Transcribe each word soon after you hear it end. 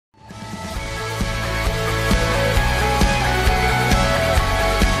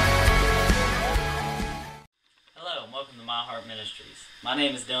My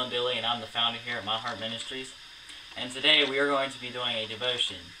name is Dilly, and I'm the founder here at My Heart Ministries. And today we are going to be doing a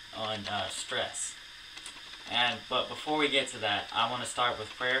devotion on stress. But before we get to that, I want to start with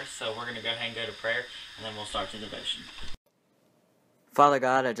prayer. So we're going to go ahead and go to prayer, and then we'll start the devotion. Father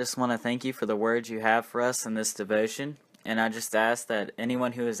God, I just want to thank you for the words you have for us in this devotion. And I just ask that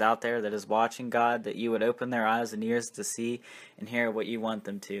anyone who is out there that is watching, God, that you would open their eyes and ears to see and hear what you want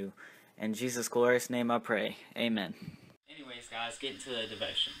them to. In Jesus' glorious name I pray. Amen. Anyways, guys, get into the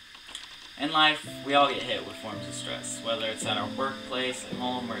devotion. In life, we all get hit with forms of stress, whether it's at our workplace, at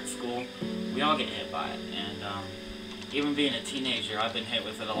home, or at school. We all get hit by it. And even being a teenager, I've been hit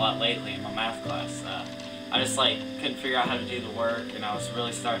with it a lot lately in my math class. I just couldn't figure out how to do the work, and I was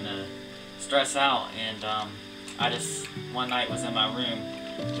really starting to stress out. And I just one night was in my room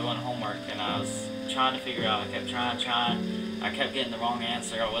doing homework, and I was trying to figure out. I kept trying. I kept getting the wrong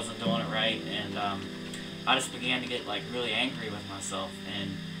answer. I wasn't doing it right, and I just began to get really angry with myself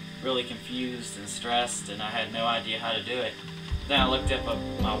and really confused and stressed, and I had no idea how to do it. Then I looked up at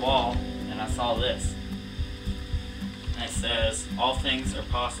my wall and I saw this, and it says, "All things are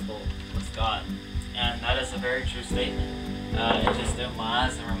possible with God," and that is a very true statement. It just opened my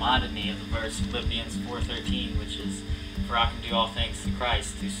eyes and reminded me of the verse Philippians 4:13, which is, "For I can do all things through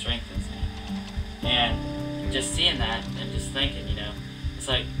Christ who strengthens me." And just seeing that and just thinking, it's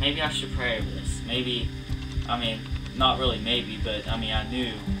like, maybe I should pray over this. Maybe, not really maybe, but I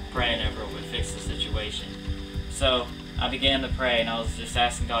knew praying over it would fix the situation. So I began to pray, and I was just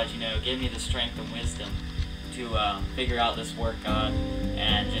asking God, give me the strength and wisdom to figure out this work, God,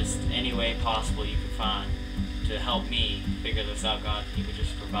 and just any way possible you could find to help me figure this out, God. You would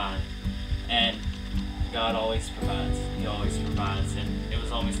just provide. And God always provides. He always provides. And it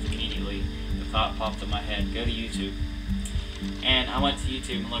was almost immediately the thought popped in my head, go to YouTube. And I went to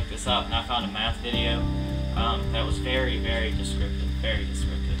YouTube and looked this up, and I found a math video that was very, very descriptive, very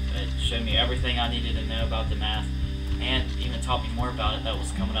descriptive. It showed me everything I needed to know about the math, and even taught me more about it that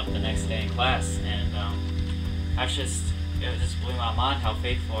was coming up the next day in class. And it just blew my mind how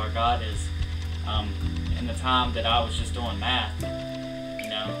faithful our God is. In the time that I was just doing math,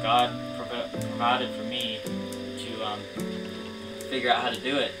 God provided for me to figure out how to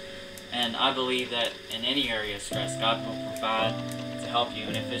do it. And I believe that in any area of stress, God will provide to help you.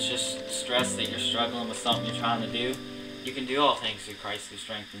 And if it's just stress that you're struggling with something you're trying to do, you can do all things through Christ who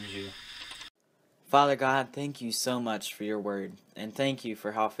strengthens you. Father God, thank you so much for your word, and thank you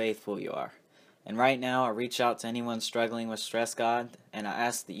for how faithful you are. And right now, I reach out to anyone struggling with stress, God, and I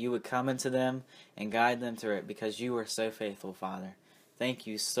ask that you would come into them and guide them through it, because you are so faithful, Father. Thank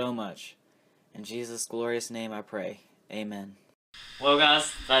you so much. In Jesus' glorious name I pray. Amen. Well,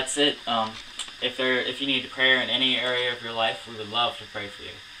 guys, that's it. If you need prayer in any area of your life, we would love to pray for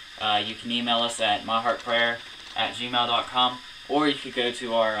you. You can email us at myheartprayer@gmail.com, or you could go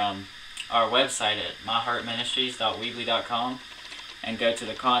to our website at myheartministries.weebly.com and go to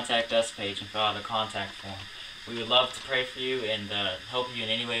the Contact Us page and fill out a contact form. We would love to pray for you and help you in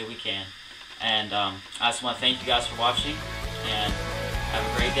any way we can. And I just want to thank you guys for watching, and have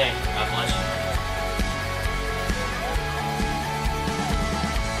a great day. God bless you.